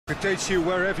Good day to you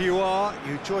wherever you are.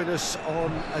 You join us on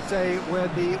a day where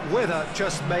the weather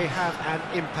just may have an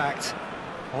impact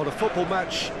on a football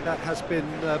match that has been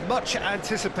much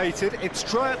anticipated. It's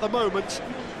dry at the moment,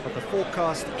 but the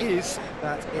forecast is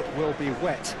that it will be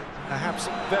wet, perhaps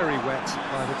very wet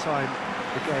by the time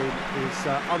the game is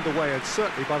underway, and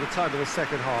certainly by the time of the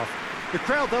second half. The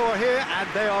crowd, though, are here and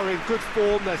they are in good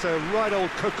form. There's a right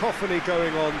old cacophony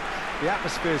going on. The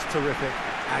atmosphere is terrific,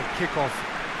 and kick-off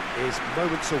is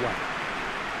moments away.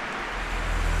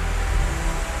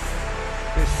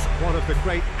 This one of the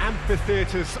great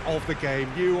amphitheatres of the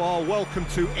game. You are welcome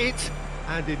to it,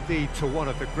 and indeed to one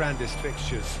of the grandest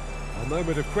fixtures. A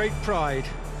moment of great pride,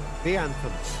 the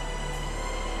anthems.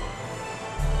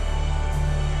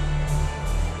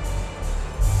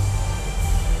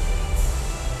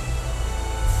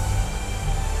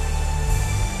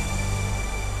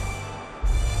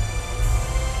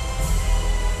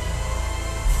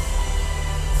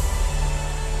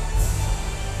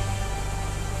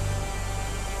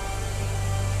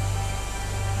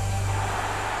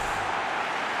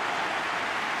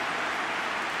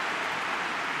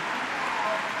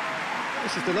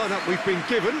 This is the lineup we've been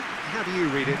given. How do you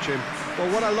read it, Jim? Well,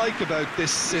 what I like about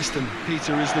this system,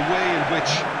 Peter, is the way in which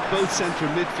both central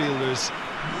midfielders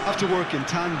have to work in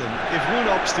tandem. If one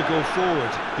opts to go forward,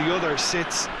 the other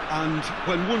sits, and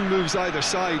when one moves either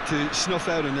side to snuff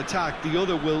out an attack, the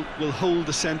other will hold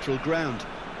the central ground.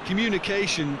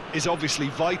 Communication is obviously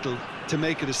vital to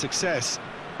make it a success,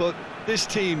 but this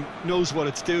team knows what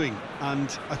it's doing,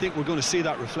 and I think we're going to see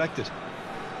that reflected.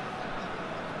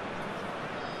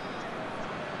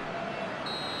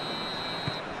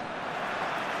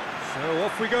 So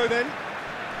off we go then.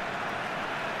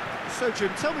 So Jim,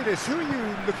 tell me this, who are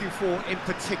you looking for in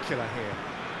particular here?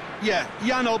 Yeah,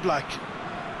 Jan Oblak.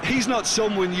 He's not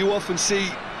someone you often see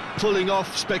pulling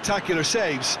off spectacular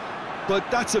saves, but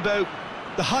that's about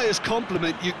the highest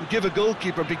compliment you can give a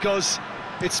goalkeeper, because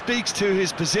it speaks to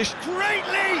his position. Great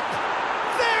leap!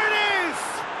 There it is!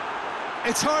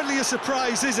 It's hardly a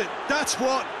surprise, is it? That's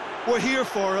what we're here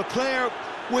for, a player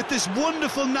with this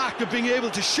wonderful knack of being able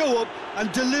to show up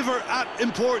and deliver at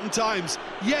important times.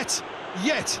 Yet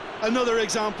another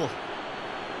example.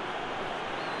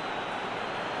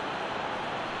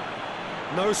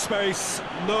 No space,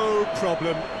 no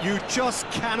problem. You just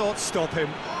cannot stop him.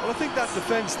 Well, I think that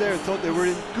defence there thought they were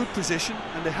in good position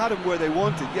and they had him where they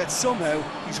wanted, yet somehow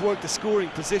he's worked a scoring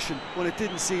position when it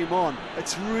didn't see him on.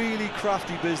 It's really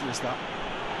crafty business, that.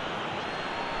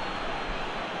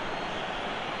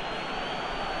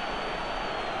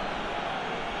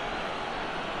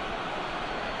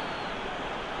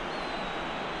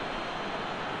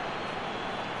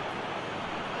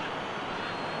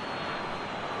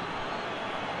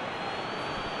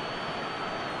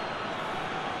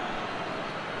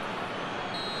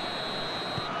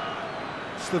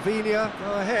 Slovenia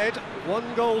go ahead,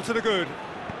 1 goal to the good.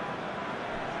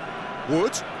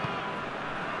 Wood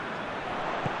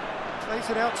plays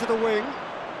it out to the wing,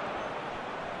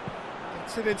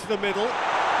 gets it into the middle, and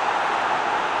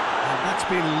that's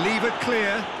been levered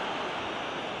clear.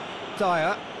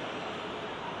 Dyer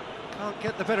can't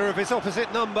get the better of his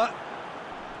opposite number.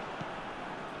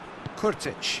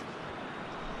 Kurtic,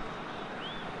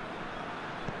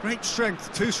 great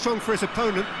strength, too strong for his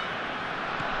opponent.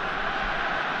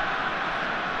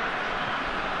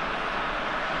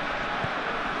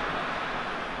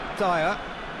 Dyer,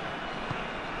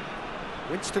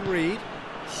 Winston Reid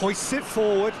hoists it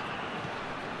forward.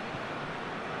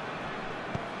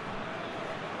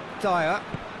 Dyer,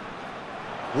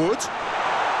 Wood,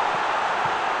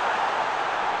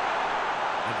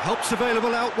 and help's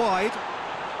available out wide.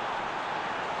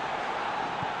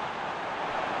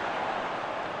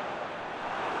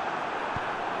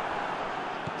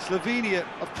 Slovenia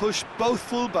have pushed both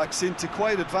fullbacks into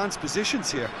quite advanced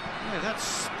positions here. Yeah,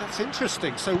 that's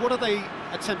interesting. So what are they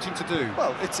attempting to do?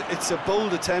 Well, it's a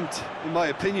bold attempt, in my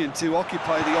opinion, to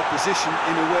occupy the opposition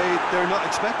in a way they're not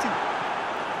expecting.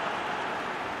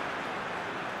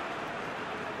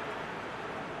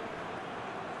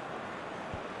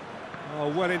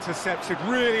 Oh, well intercepted,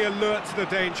 really alert to the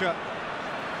danger.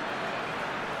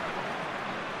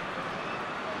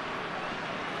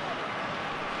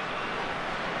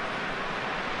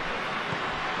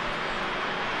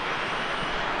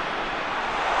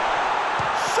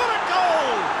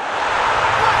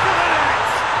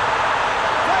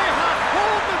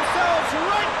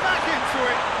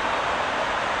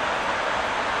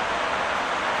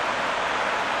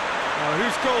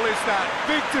 Whose goal is that?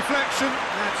 Big deflection.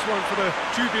 That's one for the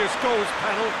dubious goals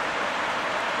panel.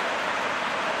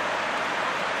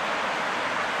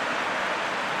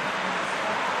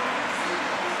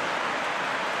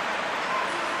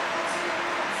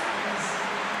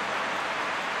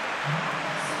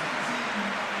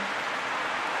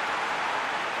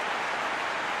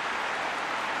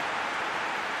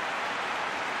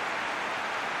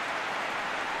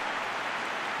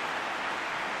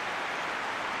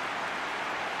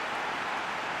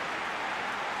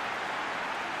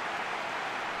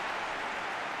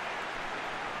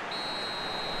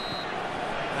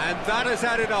 And that has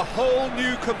added a whole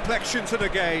new complexion to the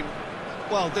game.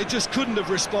 Well, they just couldn't have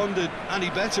responded any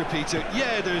better, Peter.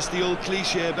 Yeah, there's the old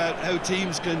cliche about how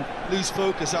teams can lose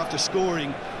focus after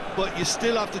scoring, but you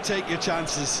still have to take your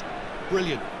chances.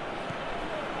 Brilliant.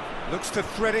 Looks to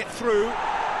thread it through.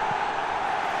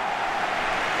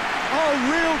 Oh,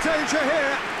 real danger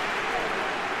here.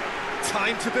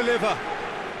 Time to deliver.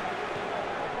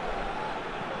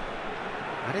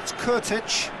 And it's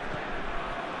Kurtic.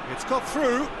 It's got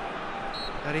through,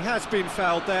 and he has been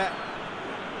fouled there.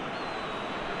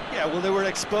 Yeah, well, they were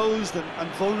exposed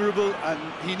and vulnerable, and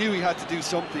he knew he had to do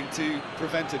something to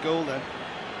prevent a goal then.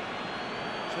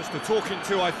 Just a talking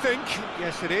to, I think.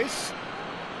 Yes, it is.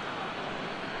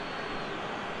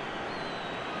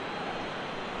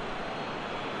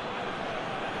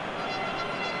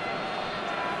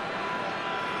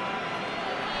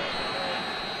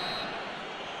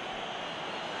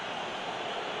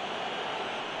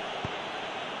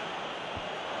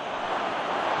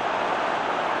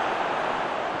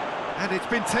 And it's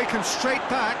been taken straight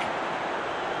back.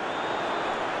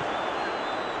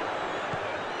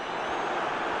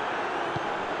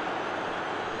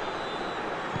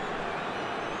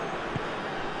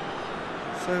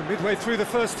 So midway through the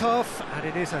first half, and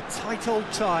it is a tight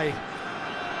old tie.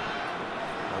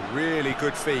 A really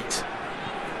good feat.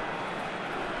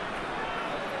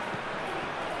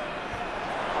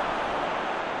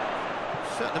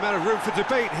 Certain amount of room for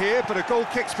debate here, but a goal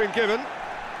kick's been given.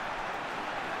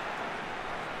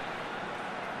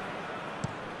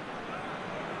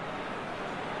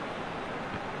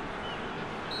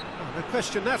 No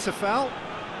question, that's a foul.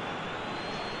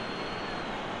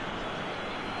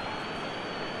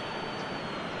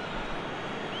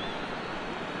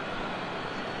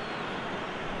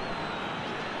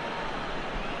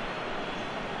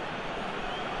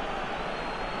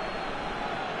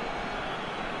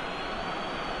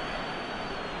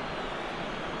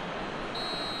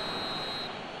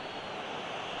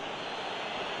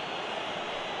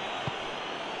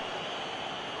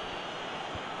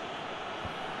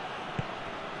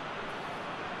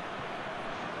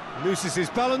 Loses his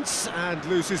balance and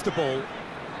loses the ball.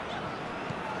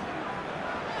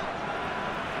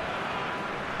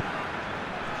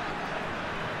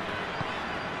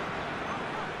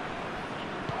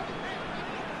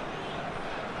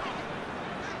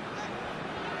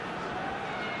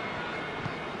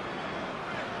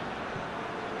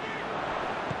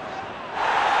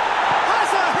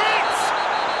 Has a hit!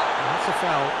 That's a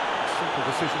foul. Simple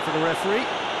decision for the referee.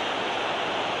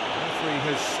 He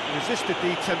has resisted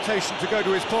the temptation to go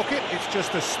to his pocket. It's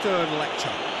just a stern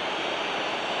lecture.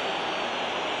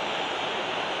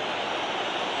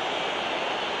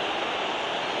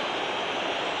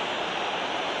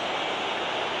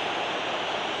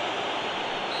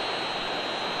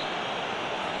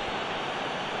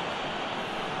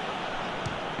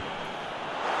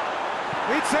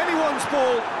 It's anyone's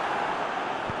ball.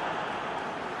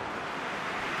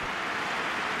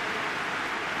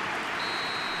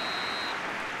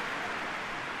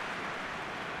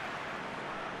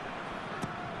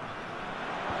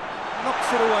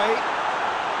 Knocks it away.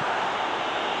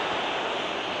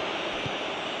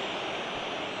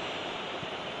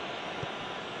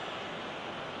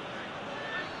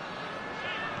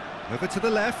 Over to the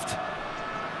left.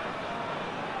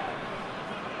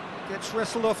 Gets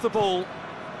wrestled off the ball.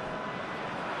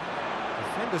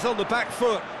 Defender's on the back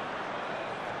foot.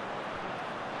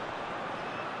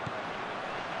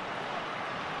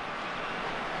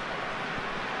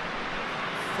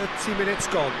 "30 minutes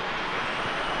gone.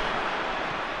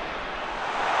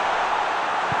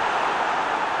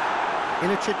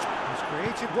 Ilicic has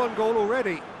created one goal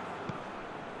already.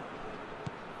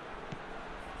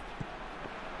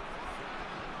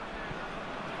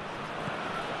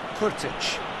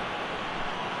 Kurtic.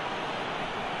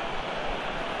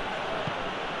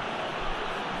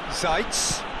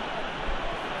 Zaitz.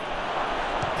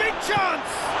 Big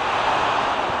chance!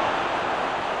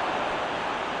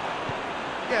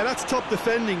 Yeah, that's top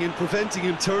defending and preventing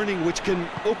him turning, which can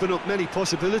open up many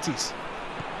possibilities.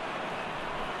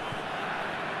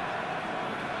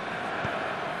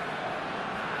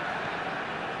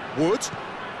 Wood.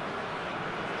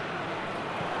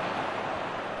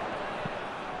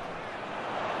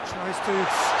 Tries to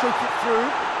stroke it through.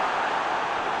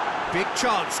 Big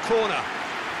chance, corner.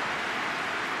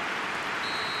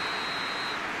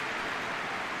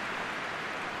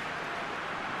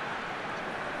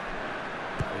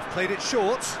 They've played it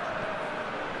short.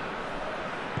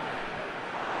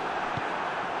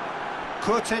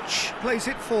 Kurtic plays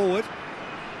it forward.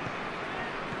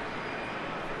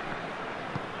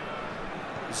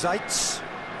 Zaitz.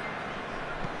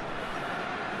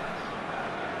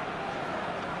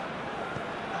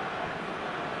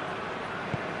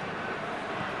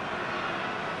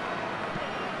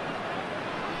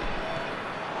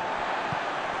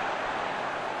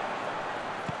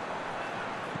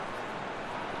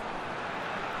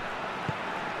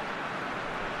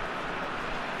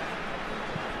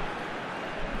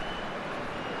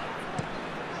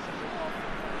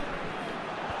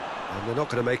 And they're not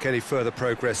going to make any further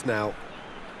progress now.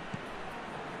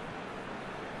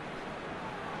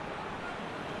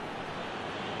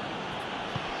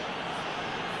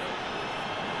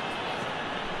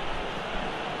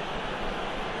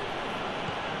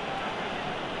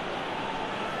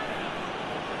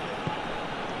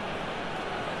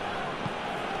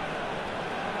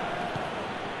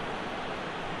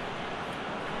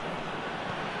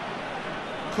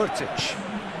 Kurtic.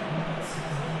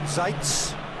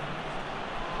 Zeitz.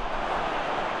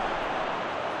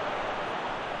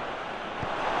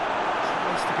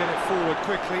 Tries to get it forward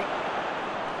quickly.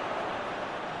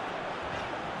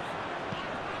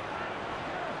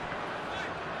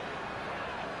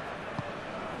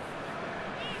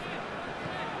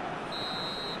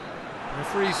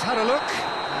 Referee's had a look,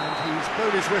 and he's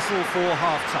blown his whistle for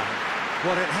half-time.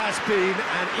 What it has been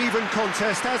an even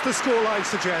contest, as the scoreline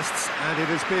suggests, and it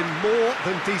has been more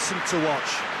than decent to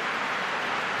watch.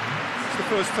 It's the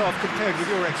first half compared with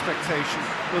your expectation.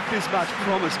 Look, this match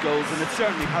promised goals, and it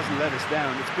certainly hasn't let us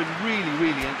down. It's been really,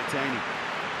 really entertaining.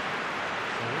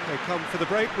 So they come for the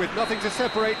break with nothing to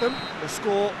separate them. The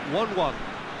score 1-1.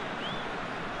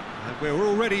 And we're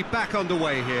already back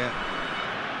underway here.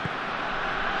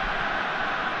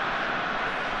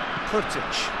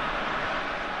 Kurtic.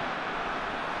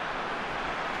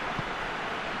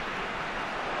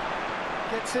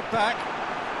 Gets it back.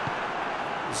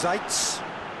 Zeitz.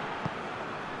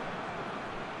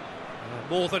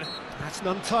 More than... That's an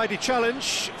untidy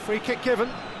challenge. Free kick given.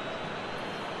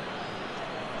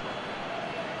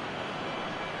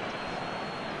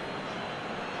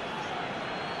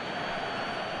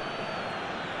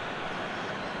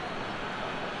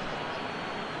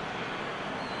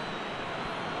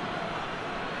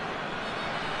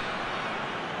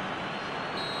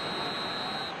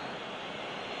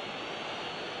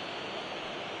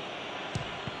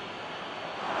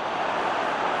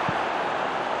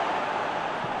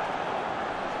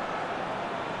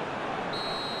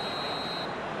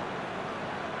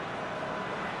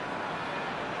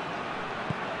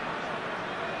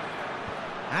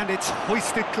 And it's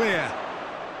hoisted clear.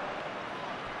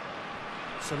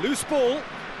 It's a loose ball.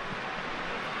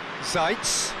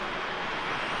 Zeitz.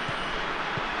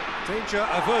 Danger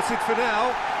averted for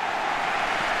now.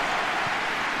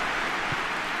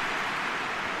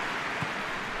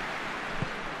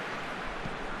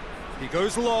 He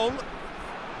goes long.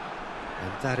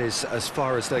 And that is as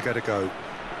far as they're going to go.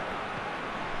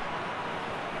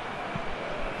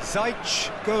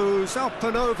 Zeitz goes up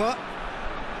and over.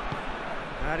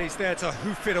 And he's there to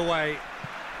hoof it away.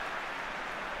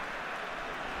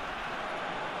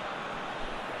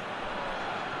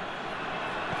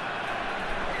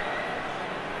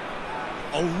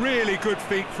 A really good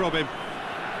feat from him.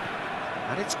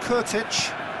 And it's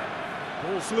Kurtic.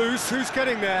 Ball's loose, who's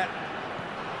getting there?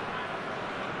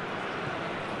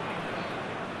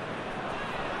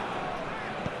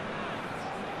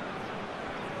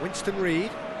 Winston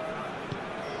Reid.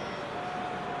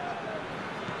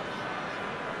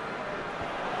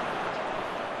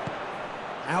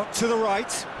 Out to the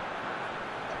right.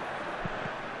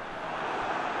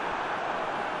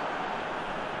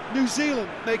 New Zealand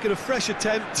making a fresh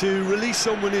attempt to release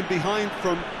someone in behind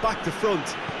from back to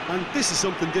front, and this is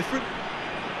something different.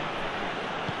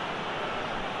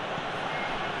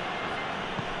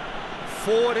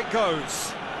 Forward it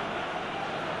goes.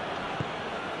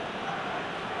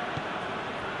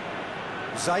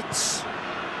 Zeitz.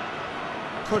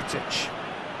 Kurtic.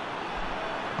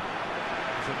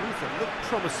 The move that looked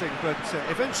promising, but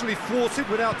eventually thwarted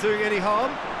without doing any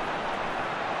harm.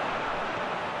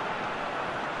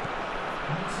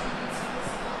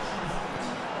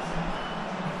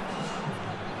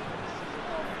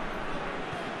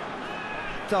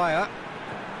 Dyer.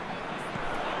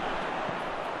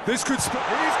 This could... He's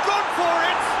gone for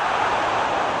it!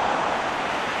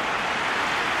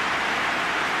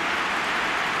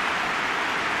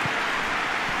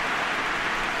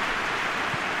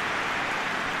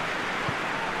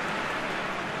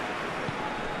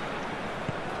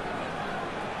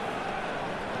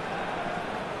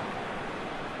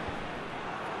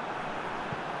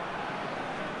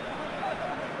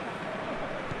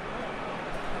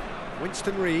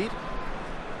 Winston Reid.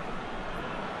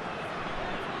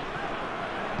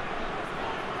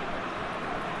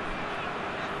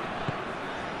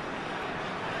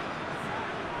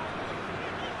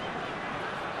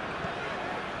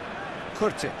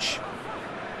 Kurtic.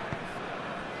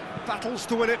 Battles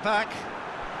to win it back.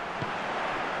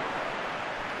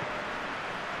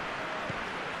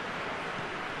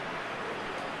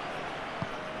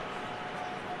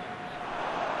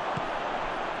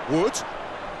 Wood.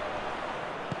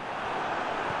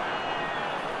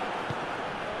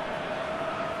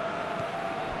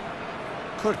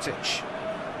 Kurtic.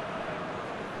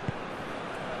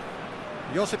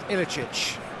 Josip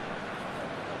Ilicic.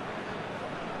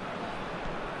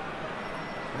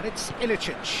 And it's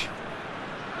Ilicic.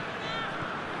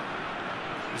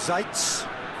 Zaitz.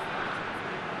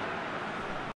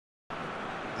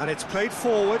 And it's played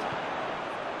forward.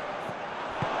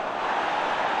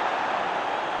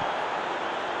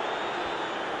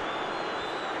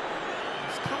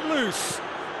 It's come loose.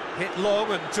 Hit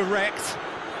long and direct.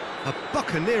 A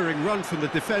buccaneering run from the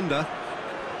defender.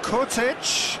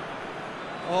 Kurtic.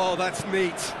 Oh, that's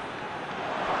neat.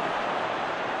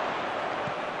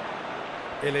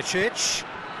 Ilicic.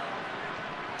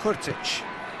 Kurtic.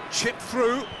 Chip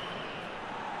through.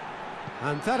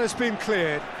 And that has been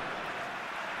cleared.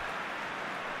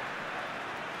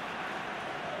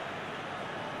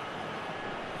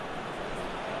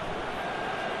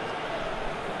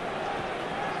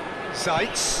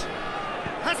 Zaitz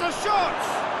has a shot!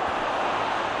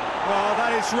 Oh,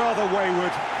 that is rather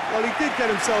wayward. Well, he did get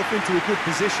himself into a good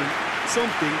position,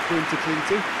 something for him to cling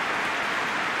to.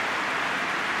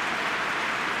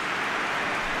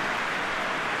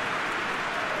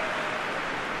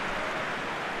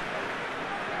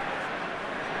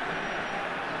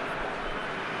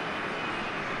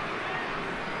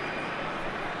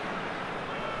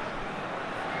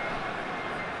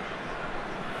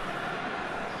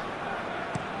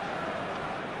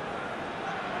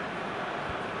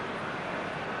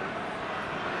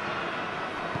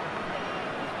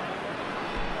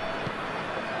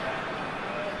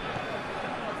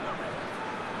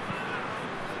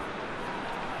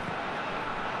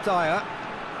 Dyer.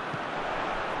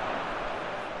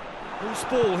 Who's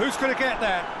ball? Who's going to get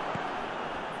there?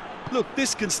 Look,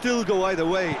 this can still go either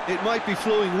way. It might be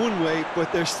flowing one way,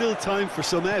 but there's still time for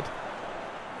some ebb.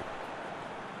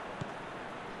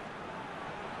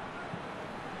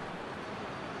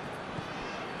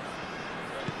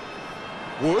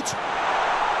 Wood.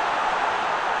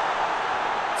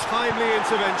 Timely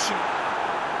intervention.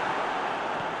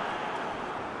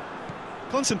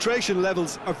 Concentration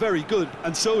levels are very good,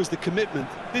 and so is the commitment.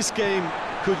 This game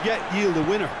could yet yield a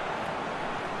winner.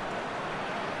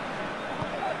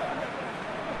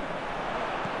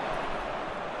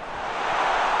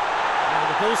 And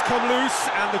the ball's come loose,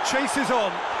 and the chase is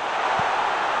on.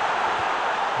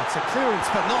 It's a clearance,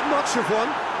 but not much of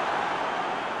one.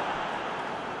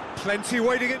 Plenty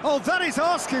waiting. Oh, that is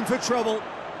asking for trouble.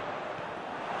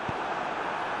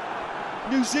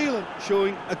 New Zealand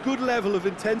showing a good level of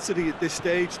intensity at this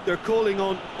stage. They're calling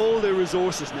on all their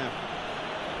resources now.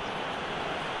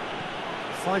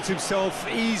 Finds himself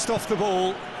eased off the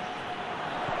ball.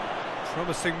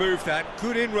 Promising move that.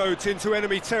 Good inroads into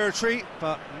enemy territory,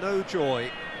 but no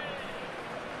joy.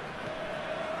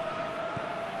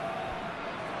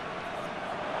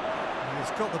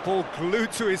 He's got the ball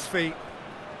glued to his feet.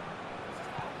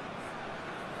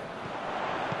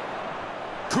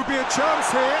 Could be a chance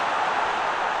here.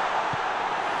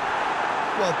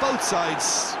 Well, both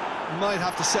sides might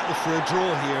have to settle for a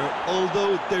draw here,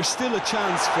 although there's still a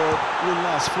chance for one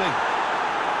last fling.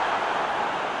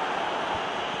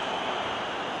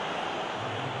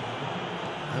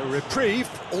 A reprieve,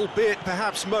 albeit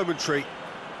perhaps momentary.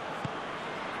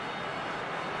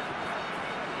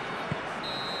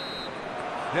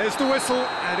 There's the whistle,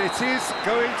 and it is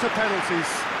going to penalties.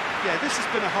 Yeah, this has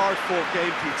been a hard-fought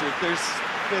game, Peter. There's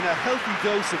been a healthy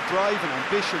dose of drive and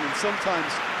ambition, and sometimes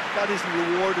that isn't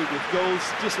rewarded with goals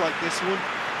just like this one.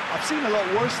 I've seen a lot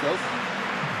worse, though.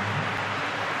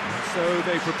 So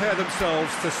they prepare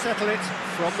themselves to settle it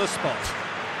from the spot.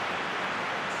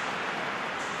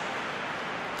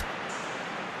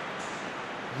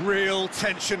 Real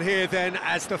tension here then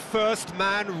as the first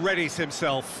man readies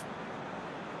himself.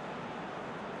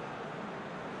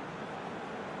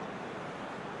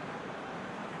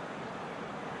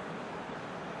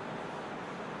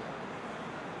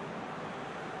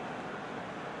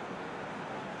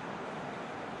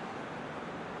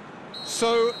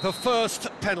 So, the first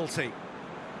penalty.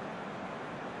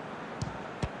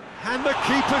 And the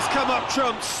keeper's come up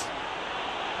trumps.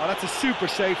 Oh, that's a super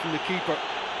save from the keeper.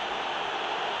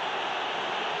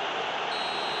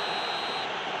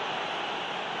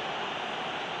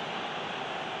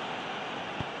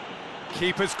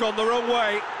 Keeper's gone the wrong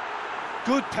way.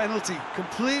 Good penalty,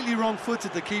 completely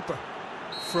wrong-footed the keeper.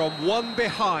 From one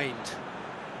behind.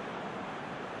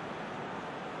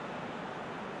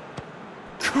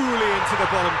 Coolly into the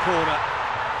bottom corner.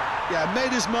 Yeah,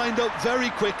 made his mind up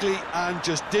very quickly and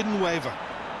just didn't waver.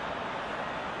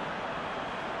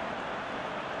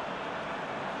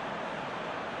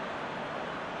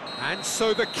 And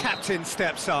so the captain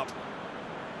steps up.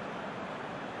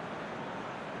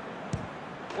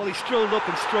 Well, he strolled up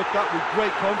and struck that with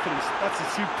great confidence. That's a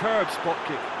superb spot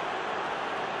kick.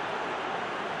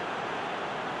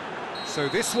 So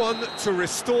this one to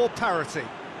restore parity.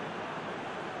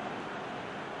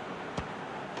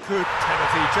 Good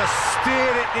penalty, just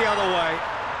steered it the other way.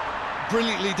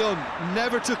 Brilliantly done.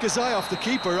 Never took his eye off the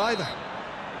keeper either.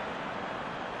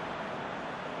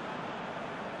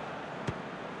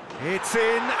 It's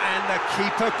in, and the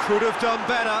keeper could have done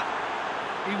better.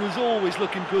 He was always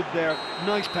looking good there.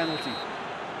 Nice penalty.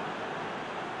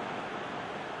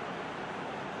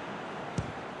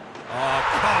 Oh,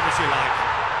 calm as you like.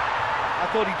 I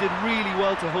thought he did really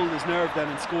well to hold his nerve then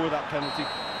and score that penalty.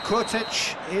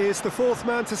 Kurtic is the fourth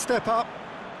man to step up.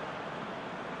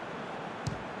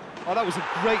 Oh, that was a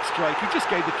great strike. He just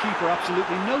gave the keeper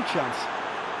absolutely no chance.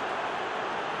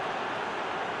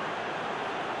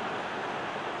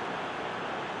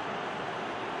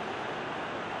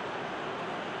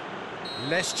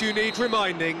 Lest you need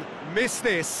reminding, miss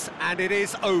this and it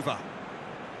is over.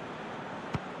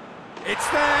 It's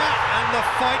there and the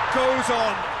fight goes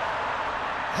on.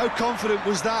 How confident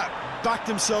was that? Backed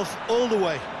himself all the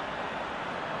way.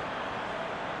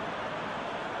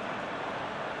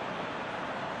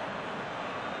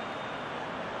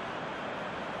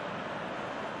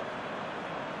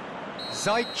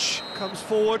 Zajc comes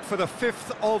forward for the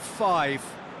 5th of 5.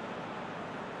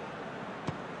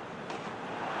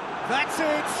 That's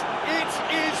it! It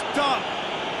is done!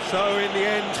 So in the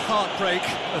end, heartbreak,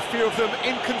 a few of them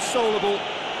inconsolable.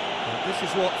 But this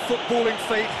is what footballing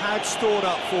fate had stored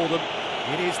up for them.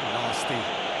 It is nasty.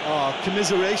 Oh,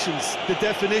 commiserations, the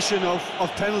definition of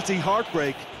penalty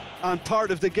heartbreak, and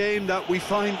part of the game that we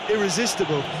find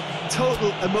irresistible.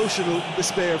 Total emotional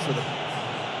despair for them.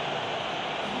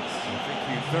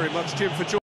 Thank you very much, Jim, for joining.